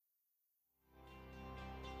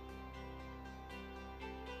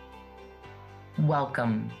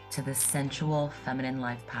Welcome to the Sensual Feminine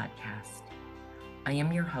Life podcast. I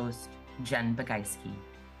am your host, Jen Bagaiski,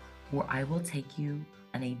 where I will take you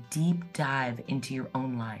on a deep dive into your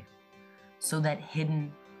own life so that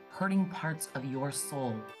hidden, hurting parts of your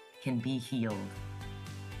soul can be healed.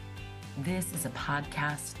 This is a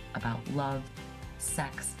podcast about love,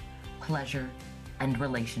 sex, pleasure, and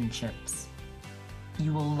relationships.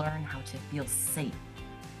 You will learn how to feel safe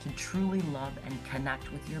to truly love and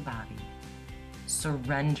connect with your body.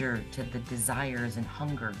 Surrender to the desires and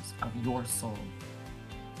hungers of your soul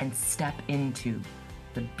and step into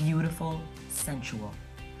the beautiful, sensual,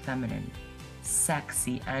 feminine,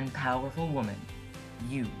 sexy, and powerful woman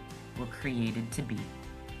you were created to be.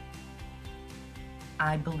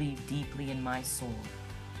 I believe deeply in my soul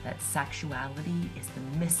that sexuality is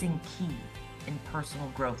the missing key in personal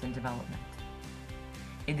growth and development.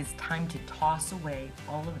 It is time to toss away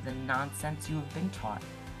all of the nonsense you have been taught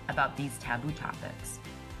about these taboo topics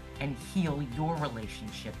and heal your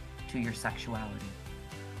relationship to your sexuality.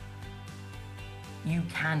 You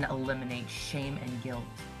can eliminate shame and guilt,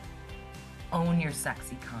 own your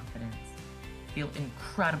sexy confidence, feel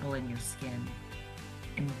incredible in your skin,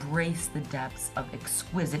 embrace the depths of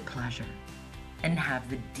exquisite pleasure, and have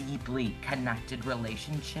the deeply connected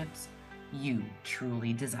relationships you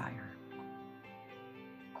truly desire.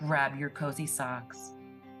 Grab your cozy socks,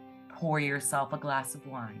 pour yourself a glass of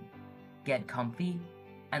wine, get comfy,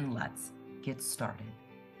 and let's get started.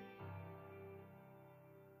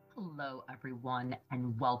 Hello, everyone,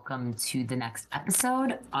 and welcome to the next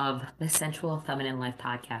episode of the Sensual Feminine Life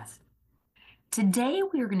podcast. Today,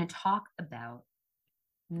 we are going to talk about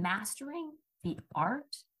mastering the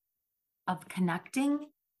art of connecting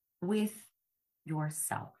with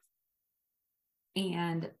yourself.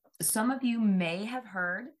 And some of you may have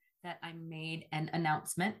heard that I made an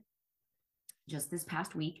announcement just this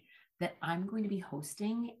past week that I'm going to be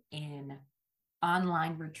hosting an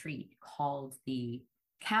online retreat called the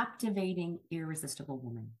Captivating Irresistible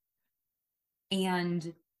Woman.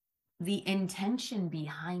 And the intention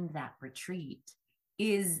behind that retreat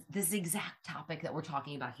is this exact topic that we're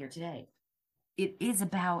talking about here today. It is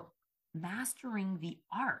about mastering the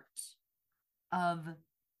art of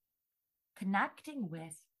connecting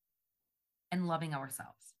with and loving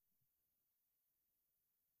ourselves.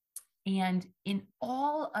 And in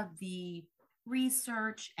all of the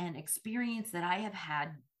research and experience that I have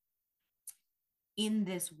had in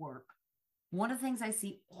this work, one of the things I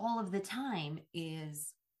see all of the time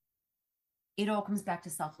is it all comes back to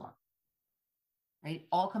self-love, right? It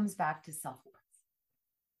all comes back to self-worth.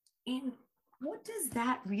 And what does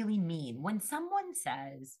that really mean when someone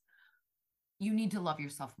says you need to love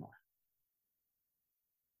yourself more?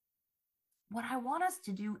 What I want us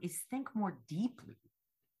to do is think more deeply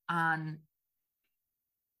on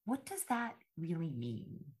what does that really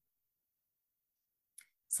mean?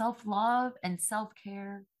 Self-love and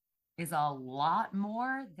self-care is a lot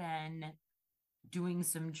more than doing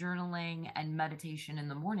some journaling and meditation in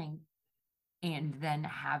the morning and then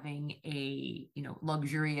having a,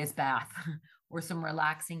 luxurious bath or some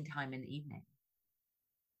relaxing time in the evening.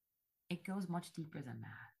 It goes much deeper than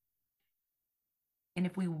that. And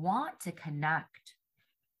if we want to connect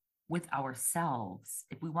with ourselves,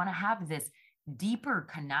 if we want to have this deeper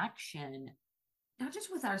connection, not just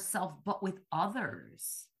with ourselves, but with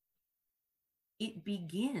others, it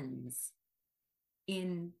begins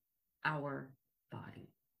in our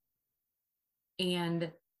body.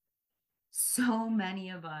 And so many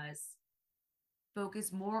of us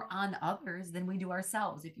focus more on others than we do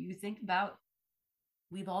ourselves. If you think about,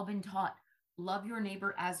 we've all been taught, love your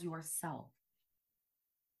neighbor as yourself.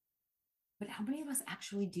 But how many of us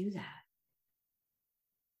actually do that?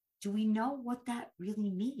 Do we know what that really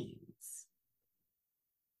means?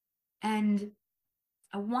 And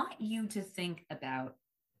I want you to think about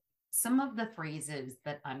some of the phrases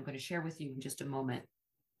that I'm going to share with you in just a moment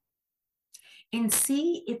and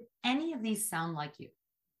see if any of these sound like you.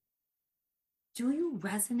 Do you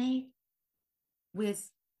resonate with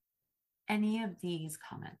any of these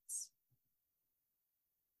comments?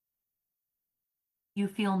 You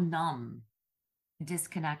feel numb,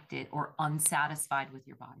 disconnected, or unsatisfied with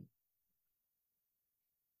your body.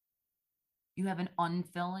 You have an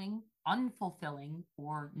unfulfilling,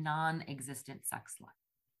 or non-existent sex life.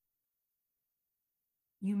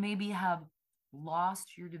 You maybe have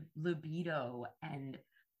lost your libido and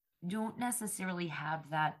don't necessarily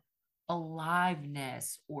have that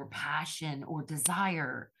aliveness or passion or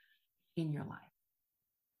desire in your life.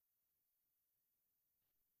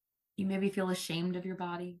 You maybe feel ashamed of your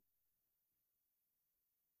body.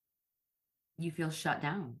 You feel shut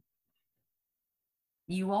down.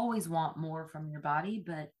 You always want more from your body,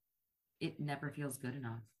 but it never feels good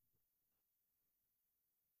enough.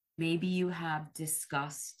 Maybe you have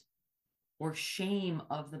disgust or shame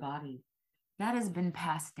of the body that has been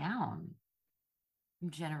passed down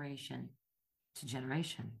from generation to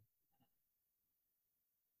generation.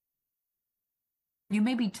 You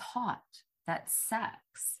may be taught that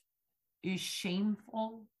sex is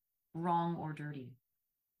shameful, wrong, or dirty.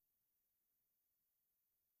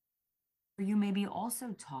 Or you may be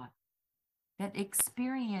also taught that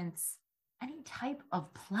experience any type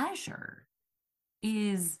of pleasure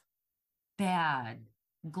is bad,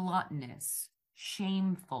 gluttonous,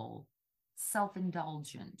 shameful, self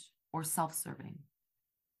indulgent, or self serving.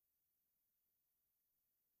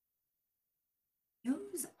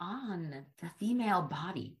 Views on the female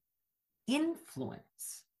body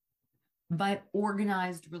influence by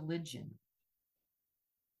organized religion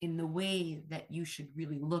in the way that you should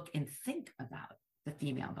really look and think about the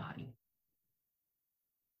female body.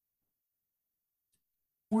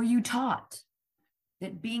 Were you taught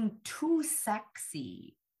that being too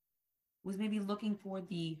sexy was maybe looking for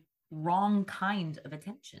the wrong kind of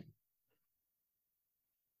attention?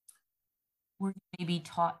 Were you maybe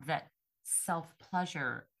taught that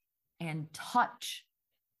self-pleasure and touch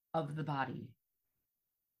of the body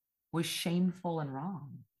was shameful and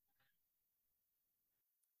wrong?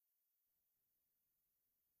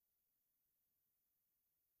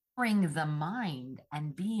 Bring the mind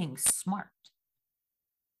and being smart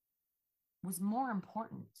was more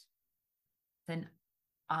important than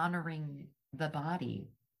honoring the body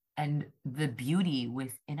and the beauty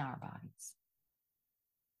within our bodies.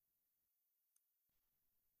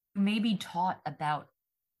 You may be taught about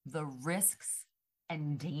the risks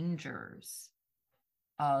and dangers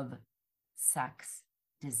of sex,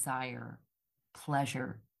 desire,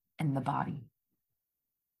 pleasure, and the body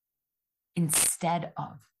instead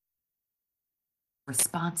of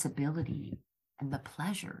responsibility and the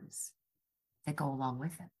pleasures that go along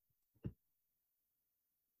with it.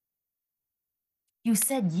 You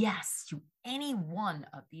said yes to any one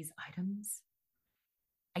of these items.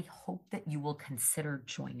 I hope that you will consider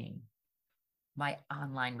joining my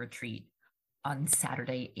online retreat on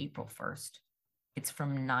Saturday, April 1st. It's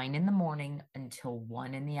from 9 in the morning until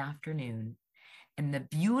 1 in the afternoon. And the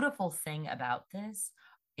beautiful thing about this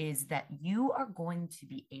is that you are going to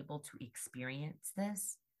be able to experience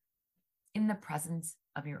this in the presence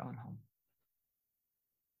of your own home.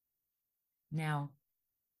 Now,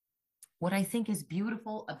 what I think is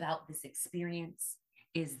beautiful about this experience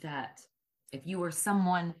is that if you are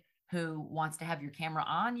someone who wants to have your camera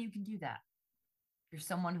on, you can do that. If you're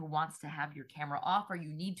someone who wants to have your camera off or you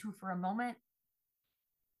need to for a moment,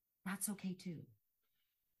 that's okay too.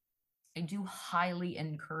 I do highly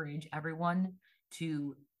encourage everyone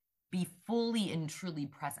to be fully and truly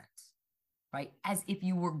present, right? As if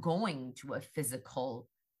you were going to a physical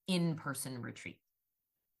in-person retreat.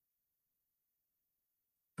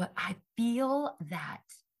 But I feel that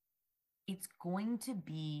it's going to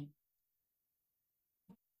be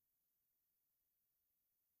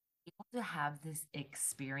able to have this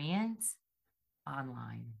experience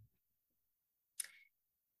online.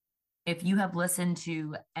 If you have listened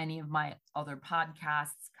to any of my other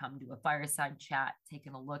podcasts, come to a fireside chat,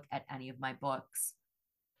 taken a look at any of my books,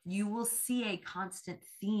 you will see a constant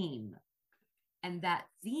theme. And that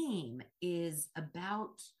theme is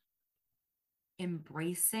about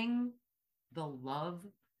embracing the love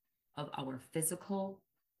of our physical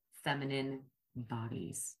feminine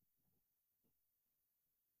bodies.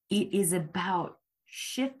 It is about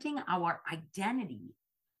shifting our identity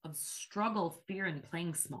of struggle, fear, and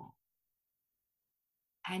playing small,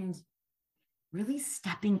 and really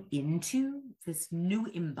stepping into this new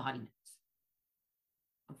embodiment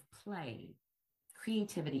of play,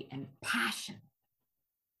 creativity, and passion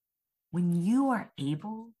when you are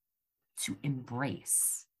able to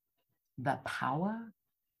embrace the power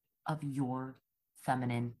of your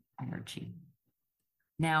feminine energy.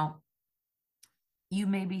 Now, you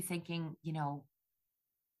may be thinking,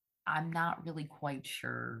 I'm not really quite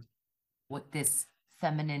sure what this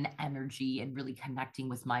feminine energy and really connecting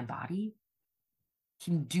with my body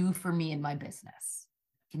can do for me in my business,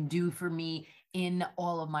 can do for me in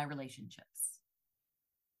all of my relationships.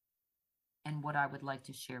 And what I would like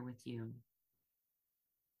to share with you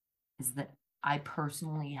is that I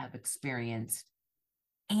personally have experienced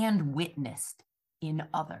and witnessed in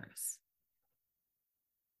others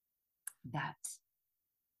that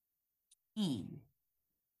key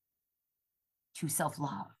to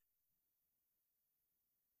self-love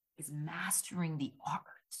is mastering the art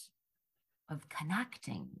of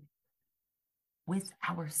connecting with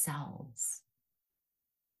ourselves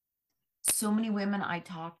So many women I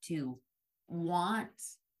talk to want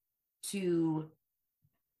to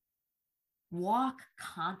walk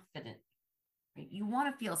confident, right? You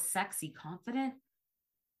want to feel sexy, confident,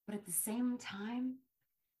 but at the same time,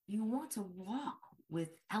 you want to walk with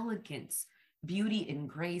elegance, beauty, and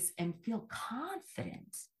grace and feel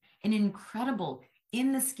confident and incredible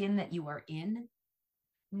in the skin that you are in,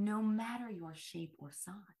 no matter your shape or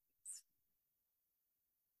size.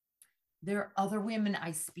 There are other women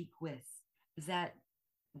I speak with that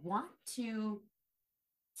want to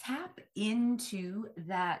tap into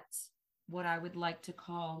that, what I would like to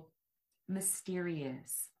call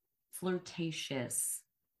mysterious, flirtatious,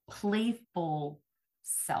 playful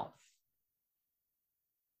self.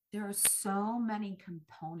 There are so many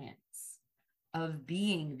components of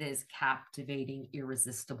being this captivating,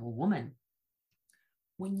 irresistible woman.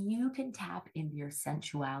 When you can tap into your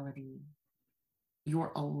sensuality,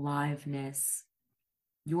 your aliveness,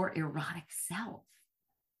 your erotic self,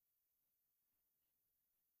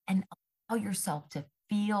 and allow yourself to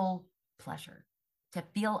feel pleasure, to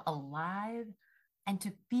feel alive, and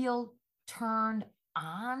to feel turned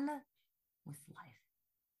on with life.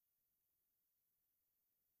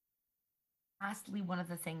 Lastly, one of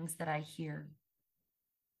the things that I hear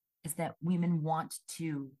is that women want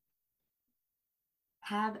to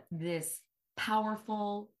have this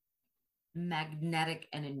powerful, magnetic,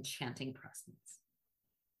 and enchanting presence,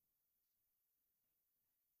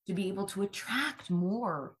 to be able to attract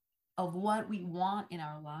more of what we want in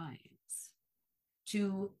our lives,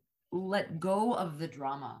 to let go of the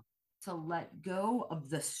drama, to let go of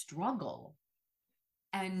the struggle,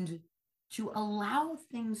 and to allow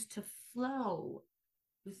things to flow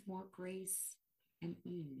with more grace and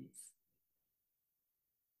ease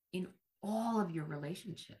in all of your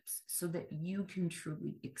relationships so that you can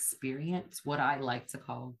truly experience what I like to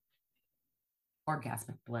call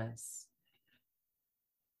orgasmic bliss,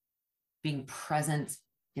 being present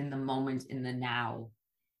in the moment, in the now,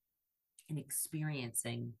 and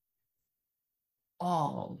experiencing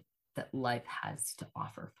all that life has to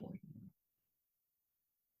offer for you.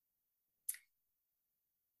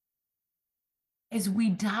 As we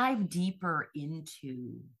dive deeper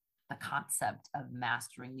into the concept of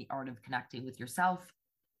mastering the art of connecting with yourself,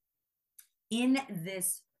 in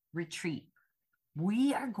this retreat,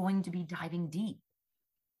 we are going to be diving deep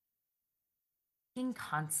in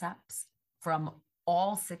concepts from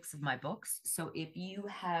all 6 of my books. So if you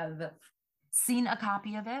have seen a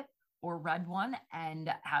copy of it or read one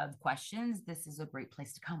and have questions, this is a great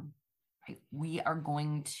place to come. Right? We are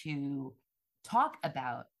going to talk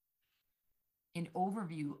about an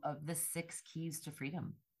overview of the 6 keys to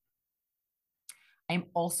freedom. I'm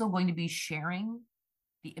also going to be sharing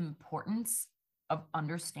the importance of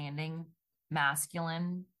understanding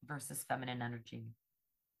masculine versus feminine energy.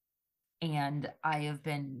 And I have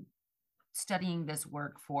been studying this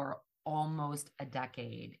work for almost a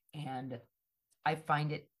decade, and I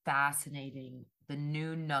find it fascinating, the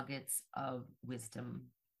new nuggets of wisdom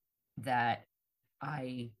that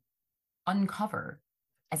I uncover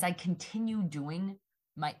as I continue doing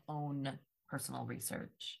my own personal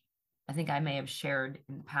research. I think I may have shared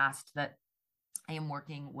in the past that I am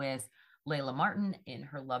working with Layla Martin in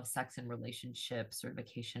her Love, Sex, and Relationship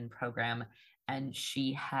certification program, and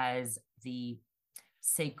she has the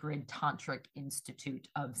Sacred Tantric Institute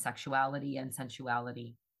of Sexuality and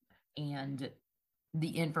Sensuality. And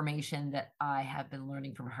the information that I have been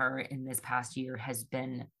learning from her in this past year has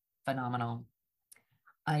been phenomenal.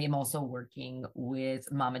 I am also working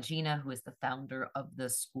with Mama Gina, who is the founder of the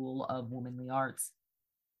School of Womanly Arts.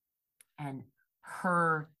 And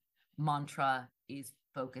her mantra is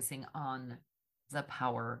focusing on the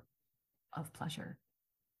power of pleasure.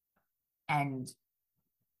 And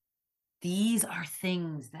these are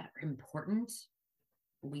things that are important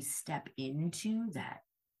when we step into that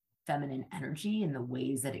feminine energy and the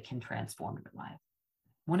ways that it can transform your life.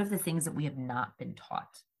 One of the things that we have not been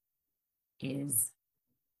taught is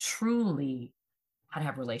truly how to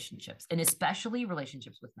have relationships, and especially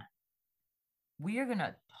relationships with men. We are going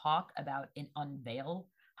to talk about and unveil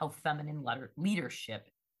how feminine leadership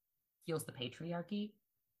heals the patriarchy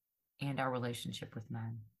and our relationship with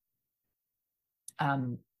men.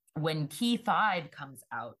 When Key 5 comes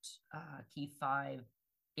out, Key 5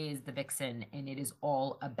 is the vixen, and it is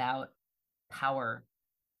all about power,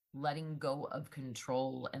 letting go of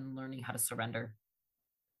control, and learning how to surrender.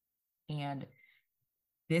 And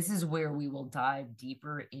this is where we will dive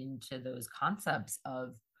deeper into those concepts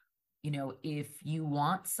of, if you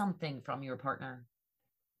want something from your partner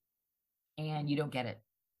and you don't get it,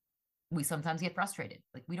 we sometimes get frustrated.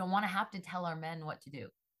 Like, we don't want to have to tell our men what to do.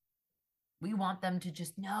 We want them to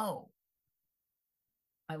just know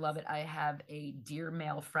I love it. I have a dear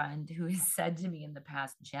male friend who has said to me in the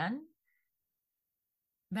past, Jen,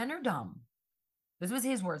 men are dumb. This was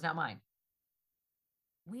his words, not mine.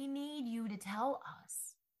 We need you to tell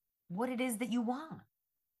us what it is that you want.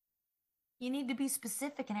 You need to be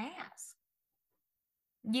specific and ask.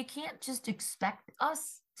 You can't just expect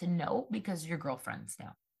us to know because your girlfriends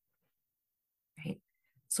know, right?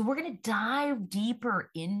 So we're going to dive deeper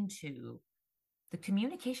into the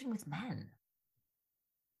communication with men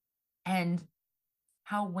and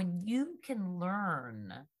how when you can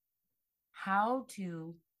learn how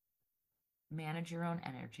to manage your own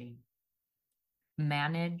energy,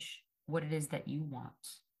 manage what it is that you want,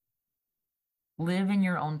 live in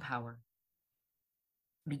your own power,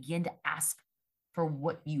 begin to ask for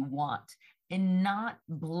what you want and not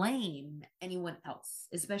blame anyone else,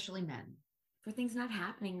 especially men, for things not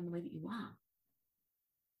happening in the way that you want.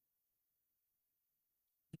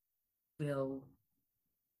 Will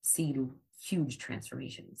see huge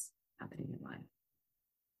transformations happening in life.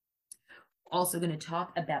 Also going to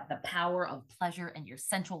talk about the power of pleasure and your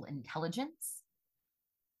central intelligence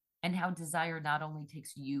and how desire not only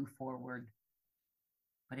takes you forward,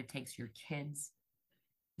 but it takes your kids,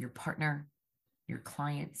 your partner, your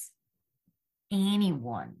clients,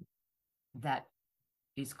 anyone that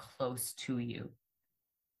is close to you.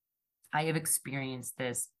 I have experienced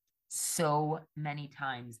this so many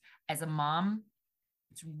times. As a mom,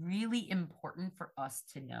 it's really important for us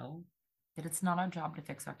to know that it's not our job to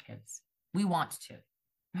fix our kids. We want to,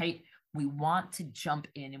 right? We want to jump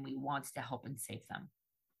in and we want to help and save them.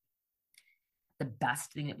 The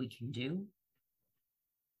best thing that we can do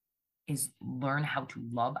is learn how to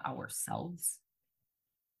love ourselves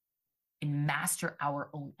and master our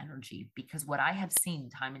own energy. Because what I have seen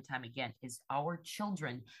time and time again is our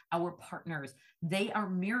children, our partners, they are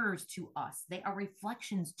mirrors to us. They are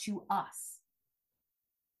reflections to us.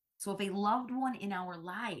 So if a loved one in our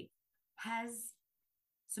life has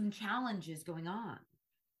some challenges going on,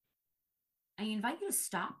 I invite you to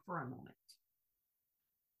stop for a moment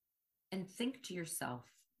and think to yourself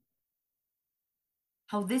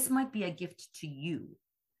how this might be a gift to you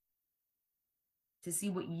to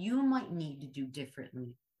see what you might need to do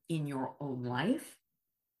differently in your own life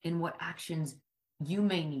and what actions you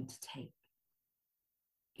may need to take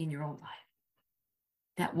in your own life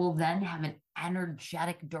that will then have an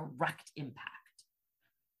energetic, direct impact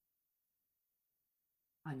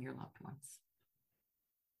on your loved ones.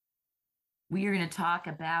 We are going to talk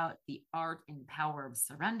about the art and power of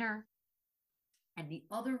surrender. And the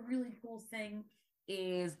other really cool thing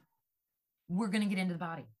is we're going to get into the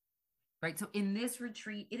body, right? So in this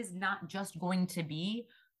retreat, it is not just going to be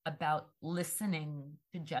about listening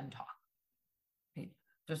to Jen talk, right?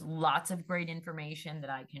 There's lots of great information that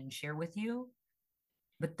I can share with you.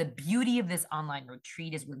 But the beauty of this online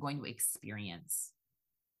retreat is we're going to experience.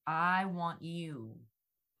 I want you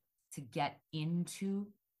to get into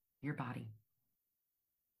your body.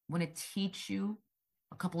 I want to teach you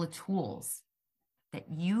a couple of tools that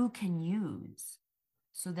you can use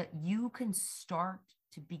so that you can start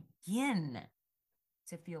to begin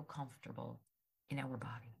to feel comfortable in our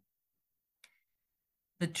body.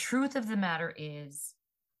 The truth of the matter is,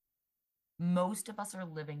 most of us are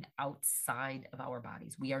living outside of our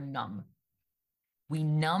bodies. We are numb. We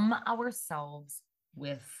numb ourselves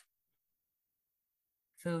with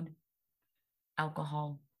food,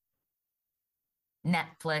 alcohol,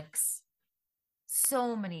 Netflix,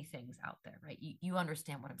 so many things out there, right? You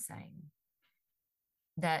understand what I'm saying.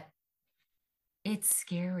 That it's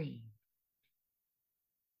scary.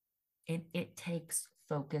 It takes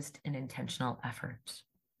focused and intentional effort.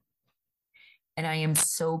 And I am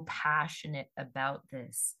so passionate about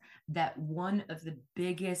this that one of the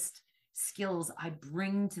biggest skills I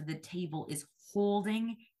bring to the table is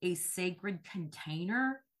holding a sacred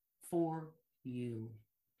container for you.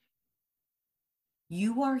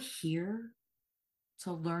 You are here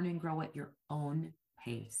to learn and grow at your own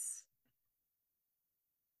pace,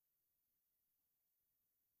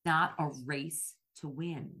 not a race to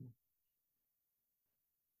win.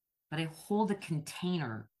 But I hold a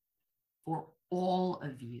container for all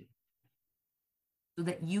of you so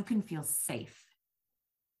that you can feel safe.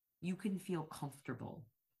 You can feel comfortable.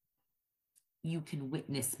 You can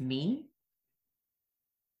witness me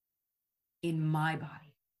in my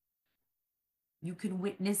body. You can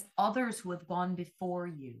witness others who have gone before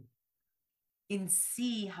you and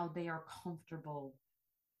see how they are comfortable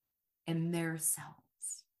in their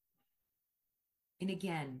selves. And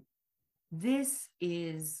again, this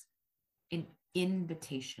is an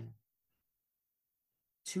invitation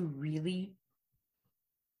to really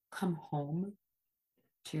come home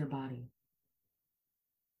to your body.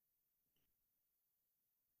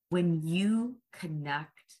 When you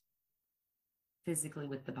connect physically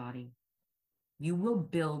with the body, you will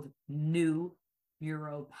build new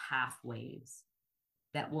neural pathways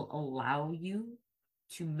that will allow you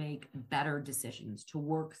to make better decisions, to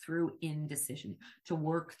work through indecision, to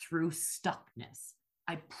work through stuckness.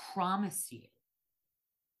 I promise you,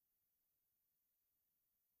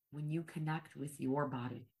 when you connect with your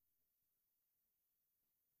body,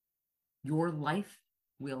 your life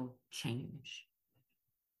will change.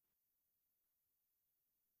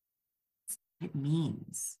 It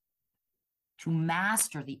means to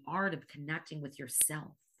master the art of connecting with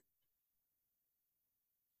yourself.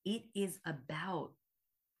 It is about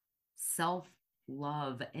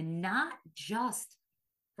self-love, and not just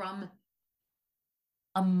from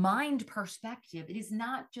a mind perspective. It is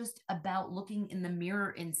not just about looking in the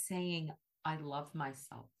mirror and saying, I love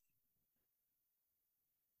myself.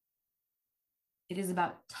 It is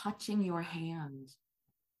about touching your hand,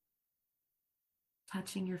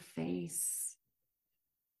 touching your face,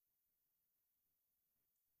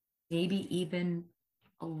 maybe even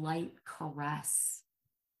a light caress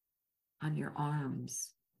on your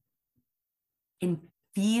arms, and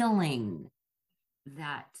feeling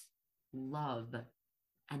that love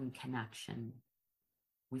and connection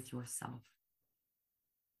with yourself.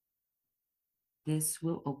 This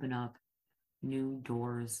will open up new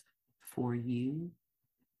doors for you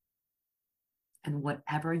and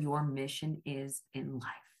whatever your mission is in life,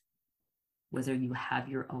 whether you have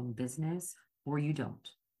your own business or you don't,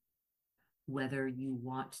 whether you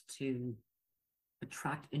want to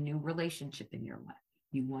attract a new relationship in your life,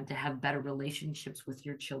 you want to have better relationships with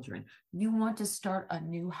your children, you want to start a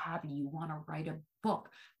new hobby, you want to write a book,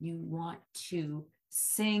 you want to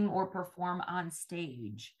sing or perform on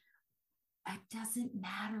stage. It doesn't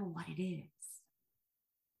matter what it is.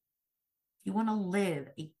 You want to live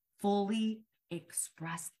a fully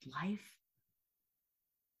expressed life?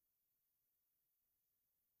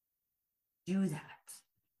 Do that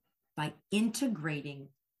by integrating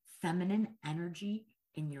feminine energy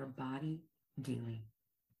in your body daily.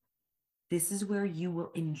 This is where you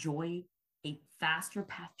will enjoy a faster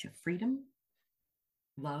path to freedom,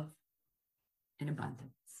 love, and abundance.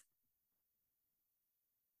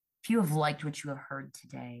 If you have liked what you have heard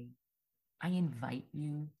today, I invite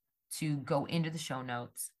you to go into the show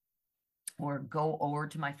notes or go over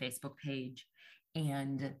to my Facebook page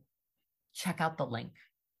and check out the link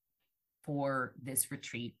for this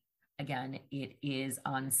retreat. Again, it is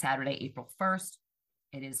on Saturday, April 1st.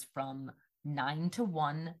 It is from 9 to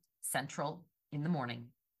 1 Central in the morning.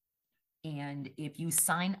 And if you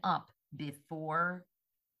sign up before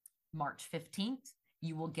March 15th,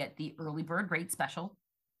 you will get the early bird rate special.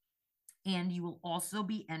 And you will also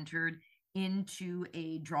be entered into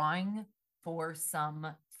a drawing for some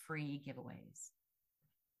free giveaways.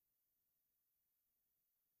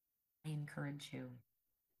 I encourage you.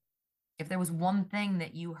 If there was one thing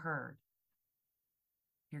that you heard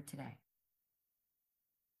here today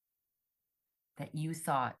that you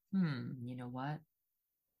thought, you know what?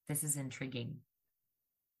 This is intriguing.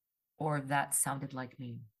 Or that sounded like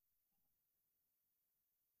me.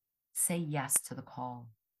 Say yes to the call.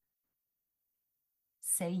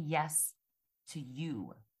 Say yes to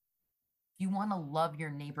you. If you want to love your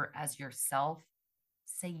neighbor as yourself,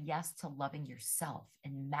 say yes to loving yourself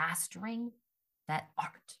and mastering that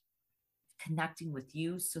art, connecting with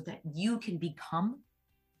you so that you can become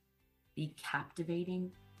the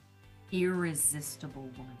captivating, irresistible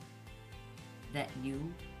one that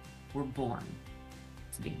you were born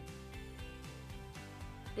to be.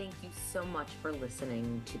 Thank you so much for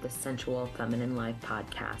listening to the Sensual Feminine Life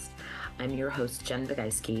podcast. I'm your host, Jen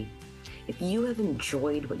Bogajski. If you have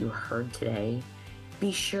enjoyed what you heard today,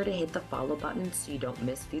 be sure to hit the follow button so you don't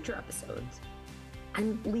miss future episodes.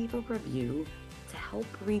 And leave a review to help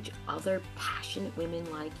reach other passionate women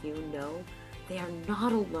like you. Know they are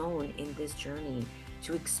not alone in this journey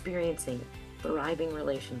to experiencing thriving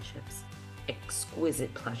relationships,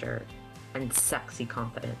 exquisite pleasure, and sexy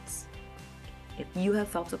confidence. If you have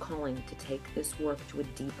felt a calling to take this work to a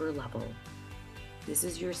deeper level, this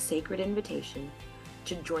is your sacred invitation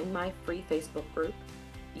to join my free Facebook group,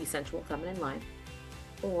 The Sensual Feminine Life,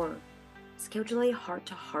 or schedule a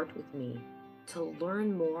heart-to-heart with me to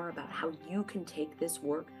learn more about how you can take this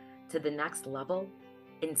work to the next level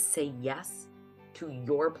and say yes to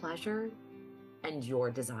your pleasure and your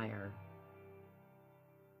desire.